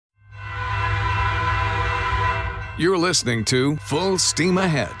You're listening to Full Steam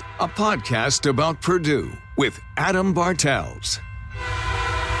Ahead, a podcast about Purdue with Adam Bartels.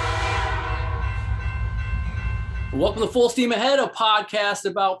 Welcome to Full Steam Ahead, a podcast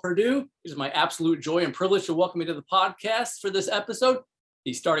about Purdue. It is my absolute joy and privilege to welcome you to the podcast for this episode.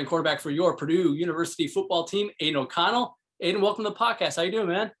 The starting quarterback for your Purdue University football team, Aidan O'Connell. Aidan, welcome to the podcast. How you doing,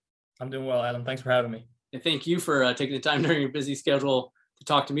 man? I'm doing well, Adam. Thanks for having me. And thank you for taking the time during your busy schedule to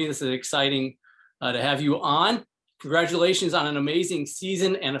talk to me. This is exciting to have you on. Congratulations on an amazing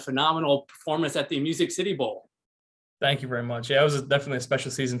season and a phenomenal performance at the Music City Bowl. Thank you very much. Yeah, it was definitely a special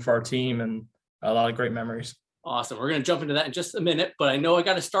season for our team and a lot of great memories. Awesome. We're going to jump into that in just a minute, but I know I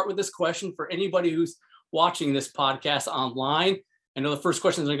got to start with this question for anybody who's watching this podcast online. I know the first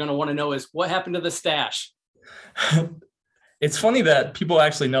questions they're going to want to know is what happened to the stash? It's funny that people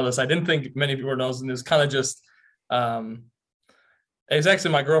actually know this. I didn't think many people know this, and it was kind of just it was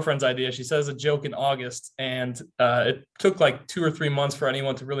actually my girlfriend's idea. She says a joke in August, and it took like 2 or 3 months for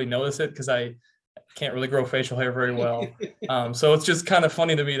anyone to really notice it because I can't really grow facial hair very well. So it's just kind of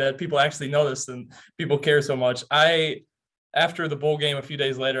funny to me that people actually notice and people care so much. After the bowl game a few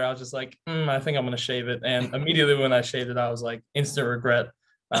days later, I was just like, I think I'm going to shave it. And immediately when I shaved it, I was like, instant regret.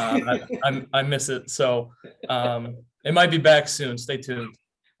 I miss it. So it might be back soon. Stay tuned.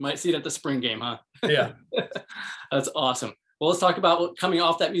 Might see it at the spring game, huh? Yeah. That's awesome. Well, let's talk about coming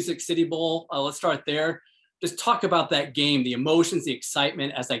off that Music City Bowl. Let's start there. Just talk about that game, the emotions, the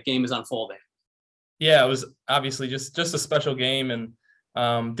excitement as that game is unfolding. Yeah, it was obviously just a special game,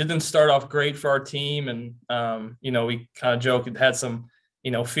 and didn't start off great for our team. And, we kind of joked, it had some,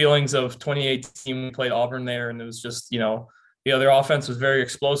 feelings of 2018. We played Auburn there, and it was just, their offense was very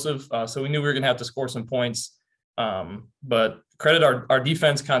explosive. So we knew we were going to have to score some points. But credit our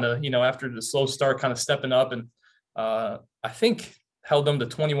defense kind of, after the slow start, kind of stepping up, and I think held them to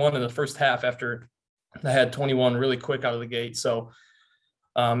 21 in the first half after they had 21 really quick out of the gate. So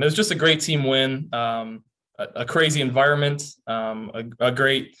it was just a great team win, a crazy environment, a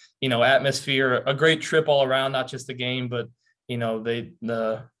great, atmosphere, a great trip all around, not just the game, but,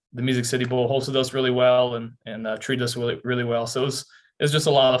 the Music City Bowl hosted us really well and treated us really, really well. So it was just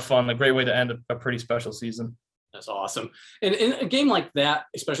a lot of fun, a great way to end a pretty special season. That's awesome. And in a game like that,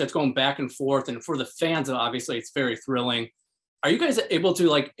 especially it's going back and forth, and for the fans, obviously it's very thrilling. Are you guys able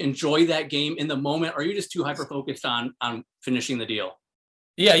to enjoy that game in the moment? Or are you just too hyper-focused on finishing the deal?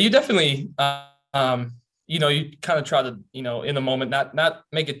 Yeah, you definitely, you kind of try to, in the moment, not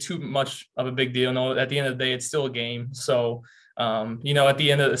make it too much of a big deal. No, at the end of the day, it's still a game. So, at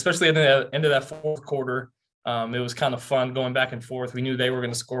the end especially at the end of that fourth quarter, it was kind of fun going back and forth. We knew they were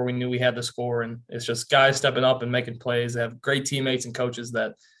going to score. We knew we had to score. And it's just guys stepping up and making plays. They have great teammates and coaches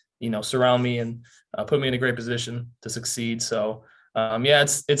that, surround me and put me in a great position to succeed. So,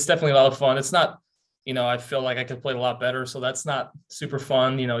 it's definitely a lot of fun. It's not, I feel like I could play a lot better. So that's not super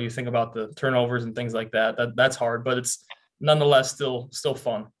fun. You think about the turnovers and things like that. That's hard, but it's nonetheless still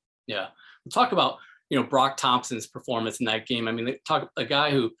fun. Yeah. We'll talk about, Brock Thompson's performance in that game. I mean, a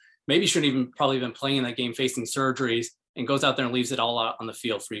guy who maybe shouldn't even probably been playing in that game, facing surgeries, and goes out there and leaves it all out on the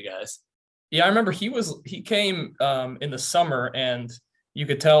field for you guys. Yeah, I remember he came in the summer, and you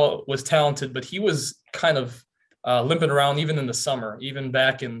could tell was talented, but he was kind of limping around even in the summer, even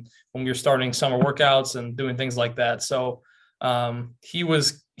back in when we were starting summer workouts and doing things like that. So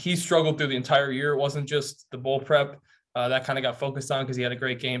he struggled through the entire year. It wasn't just the bowl prep that kind of got focused on because he had a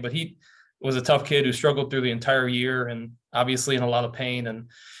great game, but he was a tough kid who struggled through the entire year and obviously in a lot of pain, and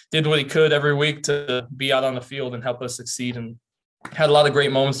did what he could every week to be out on the field and help us succeed, and had a lot of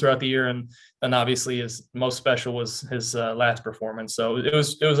great moments throughout the year. And then obviously his most special was his last performance. So it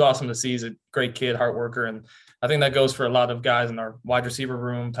was awesome to see. He's a great kid, hard worker. And I think that goes for a lot of guys in our wide receiver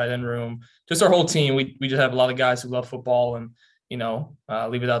room, tight end room, just our whole team. We just have a lot of guys who love football and,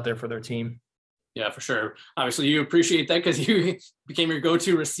 leave it out there for their team. Yeah, for sure. Obviously you appreciate that because you became your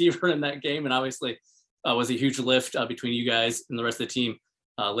go-to receiver in that game. And obviously was a huge lift between you guys and the rest of the team,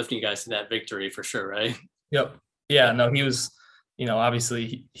 lifting you guys to that victory for sure. Right. Yep. Yeah, no, he was,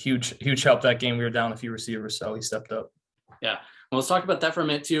 obviously huge help that game. We were down a few receivers, so he stepped up. Yeah. Well, let's talk about that for a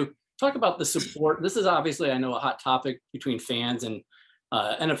minute too. Talk about the support. This is obviously, I know, a hot topic between fans and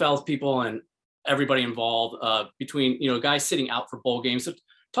NFL people and everybody involved between, guys sitting out for bowl games. So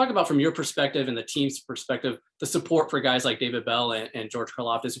talk about from your perspective and the team's perspective, the support for guys like David Bell and George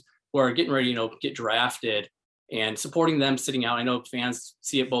Karlaftis who are getting ready, get drafted and supporting them sitting out. I know fans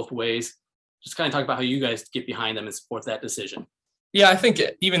see it both ways. Just kind of talk about how you guys get behind them and support that decision. Yeah, I think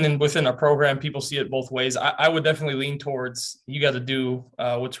even within our program, people see it both ways. I would definitely lean towards you got to do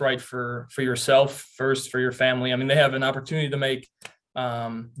what's right for yourself first, for your family. I mean, they have an opportunity to make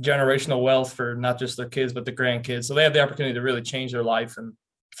generational wealth for not just their kids, but the grandkids. So they have the opportunity to really change their life.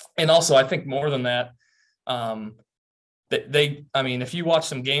 And also I think more than that, I mean, if you watch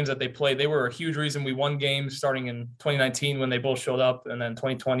some games that they played, they were a huge reason we won games starting in 2019 when they both showed up, and then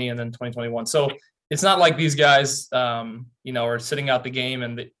 2020 and then 2021. So it's not like these guys, are sitting out the game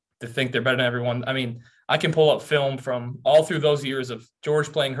and they think they're better than everyone. I mean, I can pull up film from all through those years of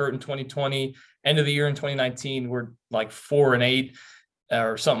George playing hurt in 2020, end of the year in 2019, we're like 4-8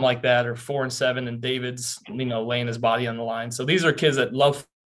 or something like that, or 4-7, and David's, laying his body on the line. So these are kids that love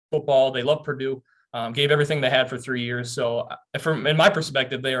football. They love Purdue. Gave everything they had for 3 years. So in my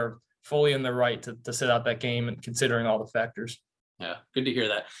perspective, they are fully in their right to sit out that game, and considering all the factors. Yeah, good to hear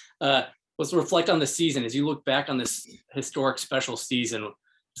that. Let's reflect on the season. As you look back on this historic special season,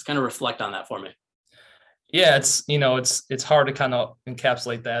 just kind of reflect on that for me. Yeah, it's hard to kind of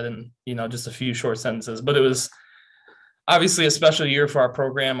encapsulate that in, just a few short sentences, but it was obviously a special year for our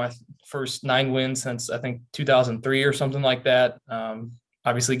program. My first 9 wins since I think 2003 or something like that.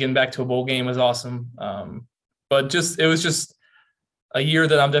 Obviously getting back to a bowl game was awesome. But it was just a year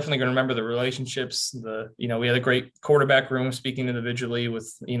that I'm definitely going to remember. The relationships, we had a great quarterback room, speaking individually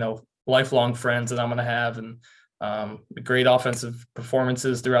with, lifelong friends that I'm going to have, and great offensive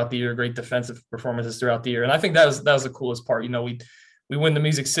performances throughout the year, great defensive performances throughout the year. And I think that was the coolest part. We win the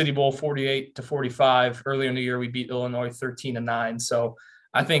Music City Bowl 48-45. Earlier in the year, we beat Illinois 13-9. So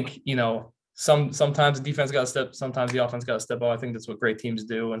I think, sometimes the defense got to step, sometimes the offense got to step up. I think that's what great teams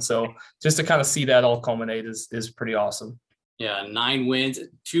do. And so just to kind of see that all culminate is pretty awesome. Yeah. 9 wins,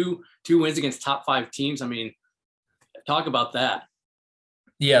 two wins against top 5 teams. I mean, talk about that.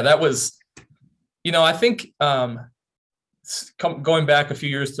 Yeah, that was, I think going back a few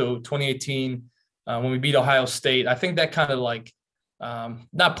years to 2018, when we beat Ohio State, I think that kind of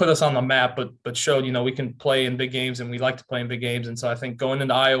not put us on the map, but showed, we can play in big games, and we like to play in big games. And so I think going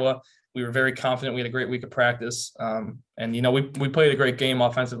into Iowa, we were very confident. We had a great week of practice. And, we played a great game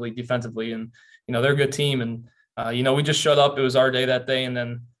offensively, defensively, and, they're a good team. And, we just showed up. It was our day that day. And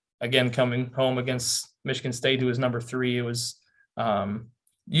then again, coming home against Michigan State, who was number 3, it was,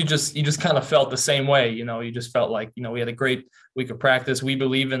 you just kind of felt the same way. You just felt like, we had a great week of practice. We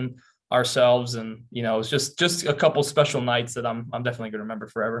believe in ourselves, and, it was just a couple special nights that I'm definitely going to remember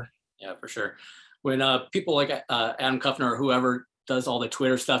forever. Yeah, for sure. When people like Adam Kuffner or whoever does all the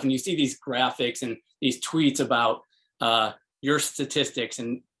Twitter stuff, and you see these graphics and these tweets about your statistics,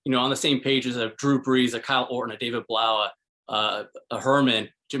 and on the same pages of Drew Brees, a Kyle Orton, a David Blau, a Herman,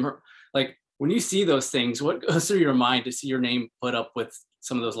 Jim, like when you see those things, what goes through your mind to see your name put up with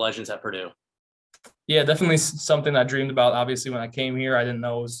some of those legends at Purdue? Yeah, definitely something I dreamed about. Obviously, when I came here, I didn't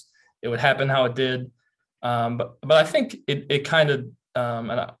know it would happen how it did. But I think it kind of,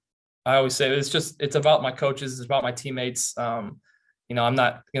 and I always say it's about my coaches, it's about my teammates. I'm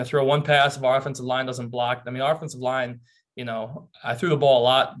not going to throw one pass if our offensive line doesn't block. I mean, our offensive line, I threw the ball a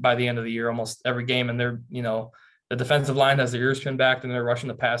lot by the end of the year, almost every game. And they're, the defensive line has their ears pinned back, and they're rushing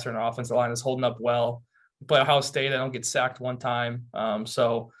the passer, and our offensive line is holding up well. We play Ohio State. I don't get sacked one time. And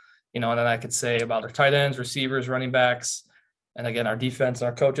then I could say about our tight ends, receivers, running backs, and again, our defense,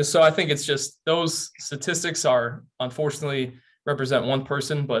 our coaches. So I think it's just those statistics are unfortunately represent one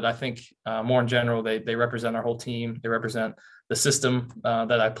person, but I think more in general, they represent our whole team. They represent the system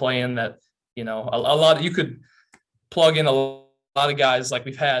that I play in, that, a lot, you could plug in a lot of guys like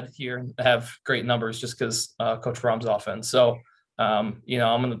we've had here and have great numbers just because Coach Fromm's offense. So, I'm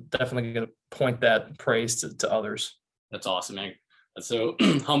definitely going to point that praise to others. That's awesome, man. That's so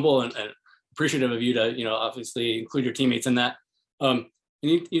humble and appreciative of you to, obviously include your teammates in that. And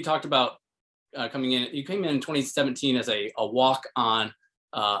you talked about coming in. You came in 2017 as a walk-on,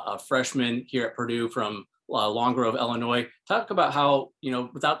 a freshman here at Purdue from Long Grove, Illinois. Talk about how,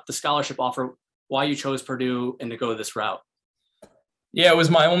 without the scholarship offer, why you chose Purdue and to go this route. Yeah, it was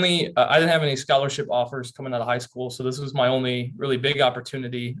my only, I didn't have any scholarship offers coming out of high school. So this was my only really big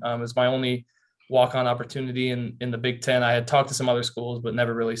opportunity. It was my only walk-on opportunity in the Big Ten. I had talked to some other schools, but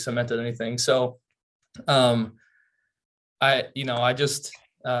never really cemented anything. So I just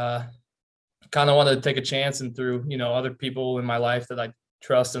kind of wanted to take a chance, and through, other people in my life that I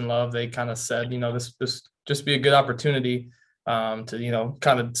trust and love, they kind of said, this just be a good opportunity to,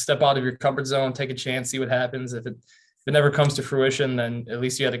 kind of step out of your comfort zone, take a chance, see what happens. If it never comes to fruition, then at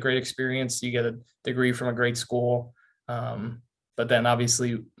least you had a great experience. You get a degree from a great school. But then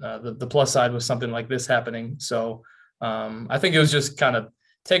obviously the plus side was something like this happening. So I think it was just kind of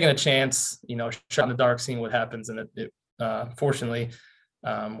taking a chance, shot in the dark, seeing what happens. And it fortunately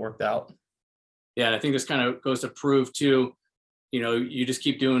worked out. Yeah. And I think this kind of goes to prove too, you just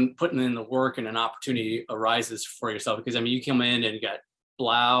keep putting in the work, and an opportunity arises for yourself. Because I mean, you come in and you got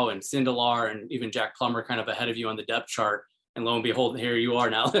Blau and Sindelar and even Jack Plummer kind of ahead of you on the depth chart. And lo and behold, here you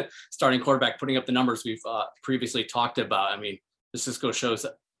are now, starting quarterback, putting up the numbers we've previously talked about. I mean, this just goes shows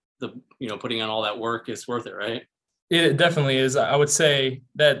that putting on all that work is worth it, right? It definitely is. I would say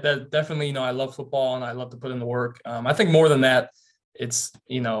that definitely, I love football and I love to put in the work. I think more than that, it's,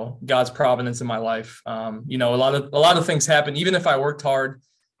 God's providence in my life. A lot of things happen, even if I worked hard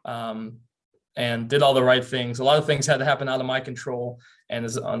and did all the right things. A lot of things had to happen out of my control, and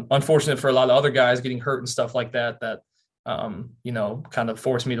is unfortunate for a lot of other guys getting hurt and stuff like that, kind of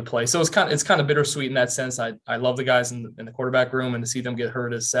forced me to play. So it's kind of bittersweet in that sense. I love the guys in the quarterback room, and to see them get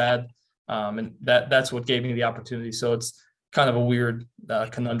hurt is sad. And that's what gave me the opportunity. So it's kind of a weird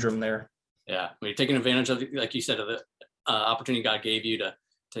conundrum there. Yeah. You're taking advantage of, like you said, of the opportunity God gave you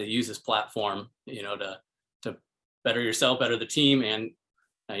to use this platform, to better yourself, better the team, and,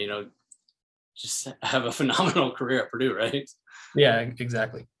 just have a phenomenal career at Purdue, right? Yeah,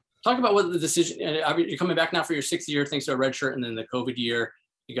 exactly. Talk about what the decision, you're coming back now for your 6th year, thanks to a red shirt, and then the COVID year,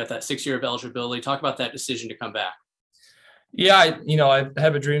 you got that 6 year of eligibility. Talk about that decision to come back. Yeah, I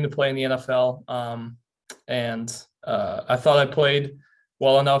have a dream to play in the NFL, and I thought I played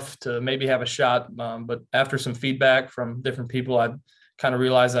well enough to maybe have a shot, but after some feedback from different people, I kind of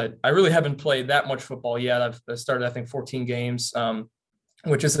realized I really haven't played that much football yet. I've started, I think, 14 games,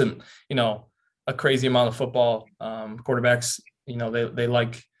 which isn't, a crazy amount of football. Quarterbacks, they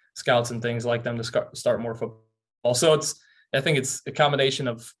like scouts and things like them to start more football. So I think it's a combination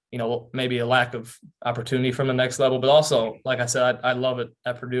of, maybe a lack of opportunity from the next level, but also, like I said, I love it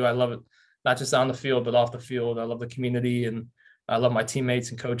at Purdue. I love it not just on the field, but off the field. I love the community, and I love my teammates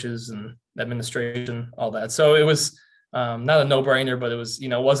and coaches and administration, all that. So it was not a no-brainer, but it was,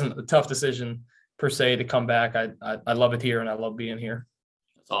 wasn't a tough decision per se to come back. I love it here, and I love being here.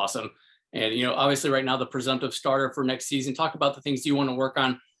 That's awesome. And, obviously right now the presumptive starter for next season. Talk about the things you want to work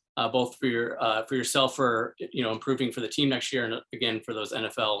on, both for yourself, for, improving for the team next year, and again, for those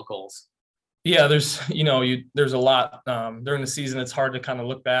NFL goals. Yeah, there's a lot during the season. It's hard to kind of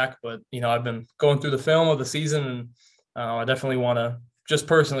look back, but, I've been going through the film of the season, and I definitely want to just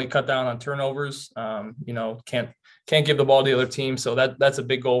personally cut down on turnovers. Can't give the ball to the other team. So that's a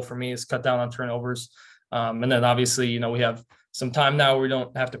big goal for me, is cut down on turnovers. And then obviously, we have some time now where we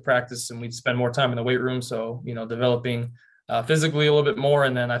don't have to practice, and we spend more time in the weight room. So, developing physically a little bit more.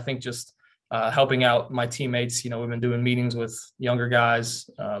 And then I think just helping out my teammates. We've been doing meetings with younger guys,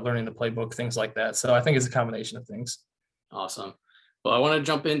 learning the playbook, things like that. So I think it's a combination of things. Awesome. Well, I want to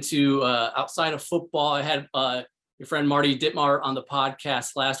jump into outside of football. I had your friend Marty Dittmar on the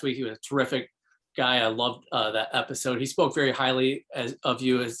podcast last week. He was a terrific guy. I loved that episode. He spoke very highly of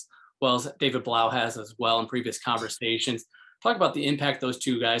you, as well as David Blau has as well in previous conversations. Talk about the impact those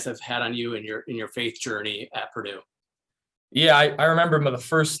two guys have had on you in your faith journey at Purdue. Yeah, I remember the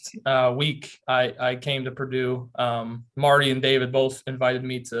first week I came to Purdue. Marty and David both invited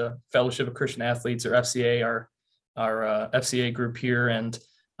me to Fellowship of Christian Athletes, or FCA, our FCA group here. And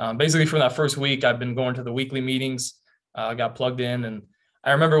basically from that first week, I've been going to the weekly meetings. I got plugged in. And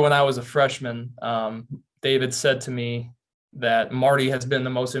I remember when I was a freshman, David said to me that Marty has been the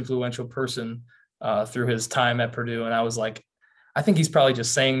most influential person through his time at Purdue. And I was like, I think he's probably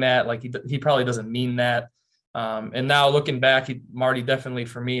just saying that. Like he probably doesn't mean that. And now looking back, Marty definitely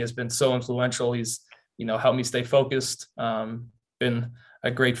for me has been so influential. He's, helped me stay focused, been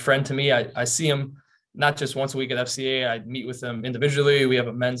a great friend to me. I see him not just once a week at FCA. I meet with him individually. We have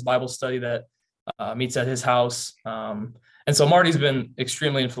a men's Bible study that meets at his house. And so Marty's been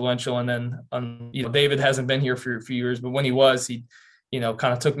extremely influential. And then, David hasn't been here for a few years, but when he was, he,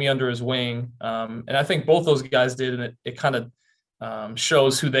 kind of took me under his wing. And I think both those guys did. And it kind of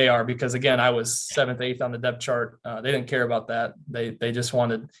shows who they are, because again, I was 7th, 8th on the depth chart. They didn't care about that. They just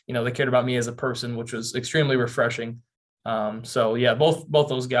wanted, they cared about me as a person, which was extremely refreshing. So yeah, both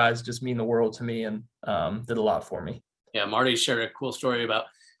those guys just mean the world to me, and did a lot for me. Yeah. Marty shared a cool story about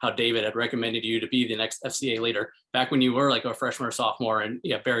how David had recommended you to be the next FCA leader back when you were like a freshman or sophomore, and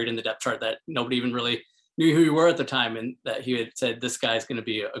buried in the depth chart that nobody even really knew who you were at the time. And that he had said, this guy's going to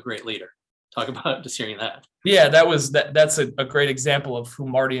be a great leader. Talk about just hearing that. Yeah, that's a great example of who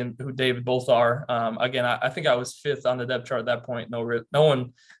Marty and who David both are. Again, I think I was 5th on the depth chart at that point. No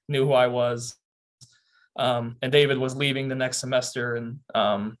one knew who I was. And David was leaving the next semester,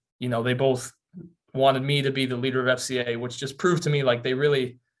 and they both wanted me to be the leader of FCA, which just proved to me like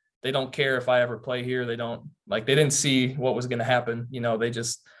they don't care if I ever play here. They didn't see what was going to happen. They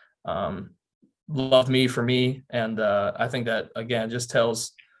just loved me for me. And I think that, again, just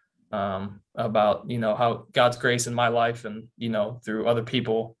tells about, how God's grace in my life, and, through other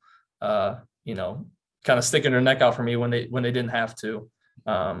people, kind of sticking their neck out for me when they didn't have to.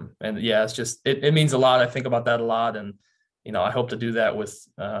 And yeah, it's just, it means a lot. I think about that a lot. And, I hope to do that with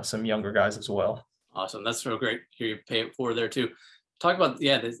some younger guys as well. Awesome. That's so great. Here you pay it forward there too. Talk about,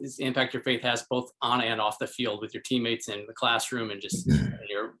 this impact your faith has both on and off the field with your teammates in the classroom and just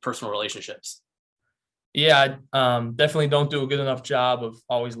your personal relationships. Yeah, I definitely don't do a good enough job of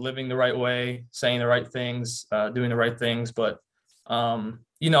always living the right way, saying the right things, doing the right things. But, I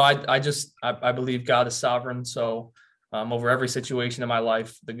believe God is sovereign. So over every situation in my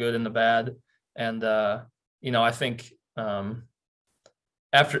life, the good and the bad. And, I think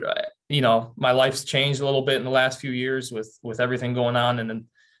after, my life's changed a little bit in the last few years with everything going on. And then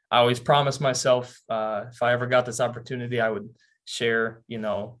I always promised myself, if I ever got this opportunity, I would share,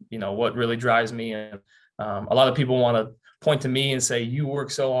 what really drives me. And a lot of people want to point to me and say, you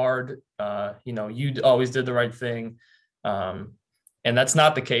work so hard, you always did the right thing. And that's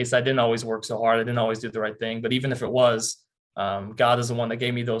not the case. I didn't always work so hard. I didn't always do the right thing. But even if it was, God is the one that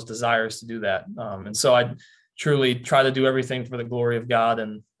gave me those desires to do that. And so I truly try to do everything for the glory of God.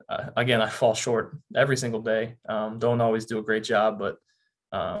 And again, I fall short every single day. Don't always do a great job. But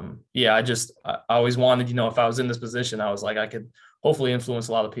I always wanted, if I was in this position, I was like, I could hopefully influence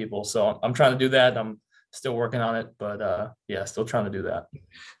a lot of people. So I'm trying to do that. I'm still working on it. But still trying to do that.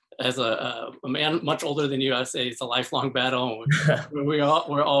 As a man much older than you, I say it's a lifelong battle.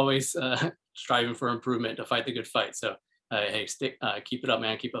 We're always striving for improvement to fight the good fight. So hey, keep it up,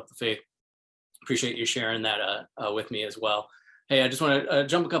 man. Keep up the faith. Appreciate you sharing that with me as well. Hey, I just want to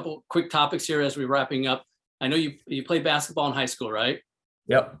jump a couple quick topics here as we're wrapping up. I know you played basketball in high school, right?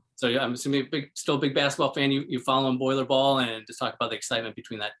 Yep. So I'm assuming still a big basketball fan. You follow Boiler Ball, and just talk about the excitement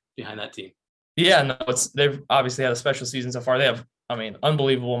behind that team. Yeah, no, they've obviously had a special season so far. They have,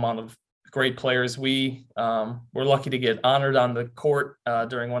 unbelievable amount of great players. We were lucky to get honored on the court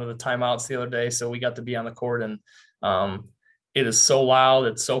during one of the timeouts the other day. So we got to be on the court, and it is so loud.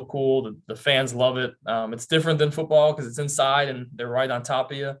 It's so cool. The fans love it. It's different than football because it's inside and they're right on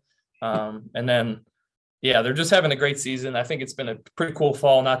top of you. And then, they're just having a great season. I think it's been a pretty cool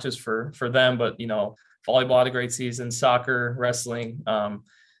fall, not just for them, but, volleyball had a great season, soccer, wrestling.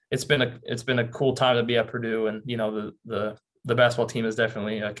 It's been a cool time to be at Purdue, and, the basketball team is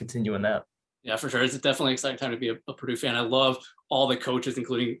definitely continuing that. Yeah, for sure. It's definitely an exciting time to be a Purdue fan. I love all the coaches,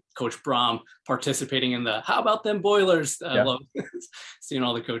 including Coach Brom, participating in the "How about them Boilers?" I love seeing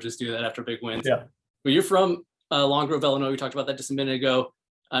all the coaches do that after big wins. Yeah. Well, you're from Long Grove, Illinois. We talked about that just a minute ago.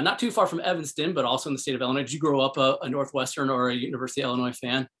 Not too far from Evanston, but also in the state of Illinois. Did you grow up a Northwestern or a University of Illinois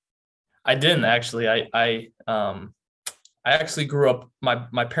fan? I didn't actually. I actually grew up.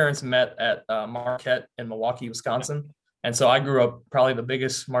 My parents met at Marquette in Milwaukee, Wisconsin. And so I grew up probably the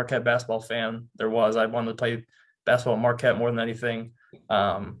biggest Marquette basketball fan there was. I wanted to play basketball at Marquette more than anything.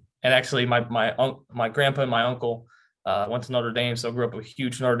 And actually, my grandpa and my uncle went to Notre Dame, so I grew up a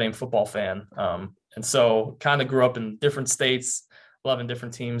huge Notre Dame football fan. And so kind of grew up in different states, loving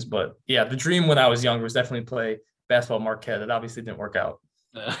different teams. But yeah, the dream when I was younger was definitely play basketball at Marquette. It obviously didn't work out.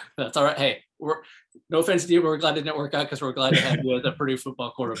 That's all right. Hey, no offense to you, but we're glad it didn't work out because we're glad to have you as a Purdue football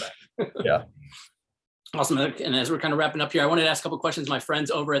quarterback. Yeah. Awesome. And as we're kind of wrapping up here, I wanted to ask a couple of questions. My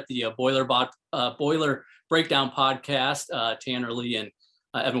friends over at the Boiler Breakdown podcast, Tanner Lee and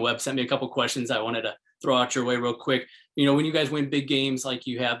Evan Webb, sent me a couple of questions I wanted to throw out your way real quick. When you guys win big games like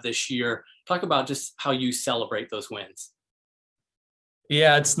you have this year, talk about just how you celebrate those wins.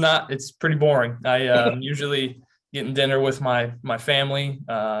 Yeah, it's pretty boring. I usually getting dinner with my family,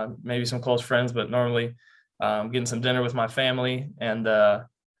 maybe some close friends, but normally getting some dinner with my family and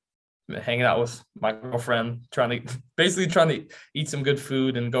hanging out with my girlfriend, trying to eat some good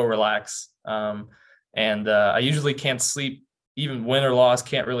food and go relax. And I usually can't sleep, even win or loss,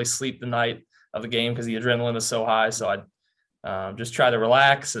 can't really sleep the night of the game because the adrenaline is so high. So I just try to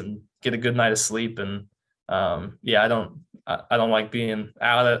relax and get a good night of sleep. And I don't like being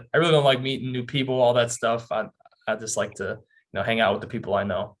out. I really don't like meeting new people, all that stuff. I just like to hang out with the people I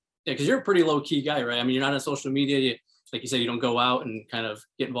know. Yeah, because you're a pretty low key guy, right? You're not on social media. Like you said, you don't go out and kind of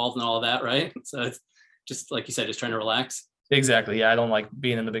get involved in all of that, right? So it's just like you said, just trying to relax. Exactly. Yeah, I don't like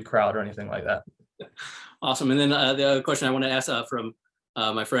being in the big crowd or anything like that. Awesome. And then the other question I want to ask from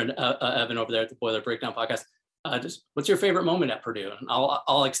my friend Evan over there at the Boiler Breakdown podcast, just what's your favorite moment at Purdue? And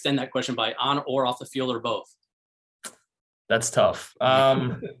I'll extend that question by on or off the field or both. That's tough.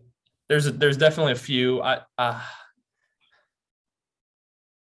 There's definitely a few.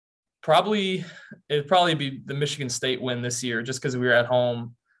 It'd probably be the Michigan State win this year, just because we were at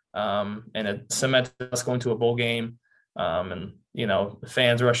home, and it cemented us going to a bowl game, and the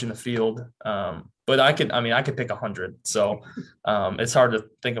fans rushing the field. But I could pick 100, so it's hard to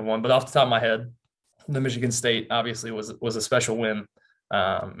think of one. But off the top of my head, the Michigan State obviously was a special win,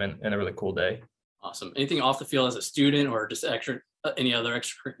 and a really cool day. Awesome. Anything off the field as a student or just any other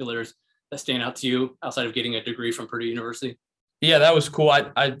extracurriculars that stand out to you outside of getting a degree from Purdue University? Yeah, that was cool.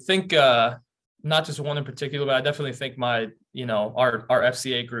 I think not just one in particular, but I definitely think our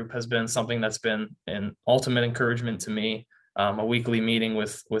FCA group has been something that's been an ultimate encouragement to me. A weekly meeting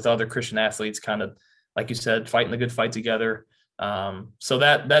with other Christian athletes, kind of like you said, fighting the good fight together. So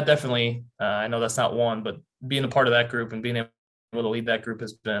that definitely, I know that's not one, but being a part of that group and being able to lead that group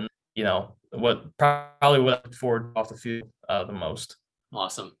has been, what I look forward off the field the most.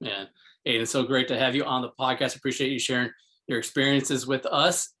 Awesome, man. Aiden, so great to have you on the podcast. Appreciate you sharing your experiences with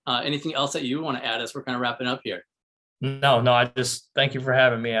us. Anything else that you want to add as we're kind of wrapping up here? No, I just thank you for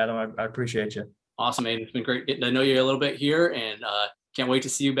having me, Adam. I appreciate you. Awesome, Aiden. It's been great getting to know you a little bit here, and can't wait to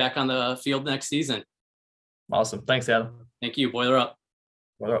see you back on the field next season. Awesome. Thanks, Adam. Thank you. Boiler up.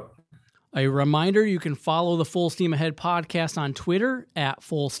 Boiler up. A reminder, you can follow the Full Steam Ahead podcast on Twitter at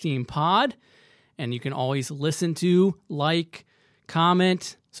Full Steam Pod, and you can always listen to, like,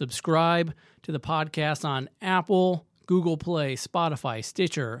 comment, subscribe to the podcast on Apple, Google Play, Spotify,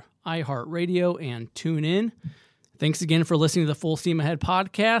 Stitcher, iHeartRadio, and TuneIn. Thanks again for listening to the Full Steam Ahead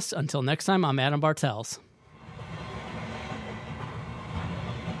podcast. Until next time, I'm Adam Bartels.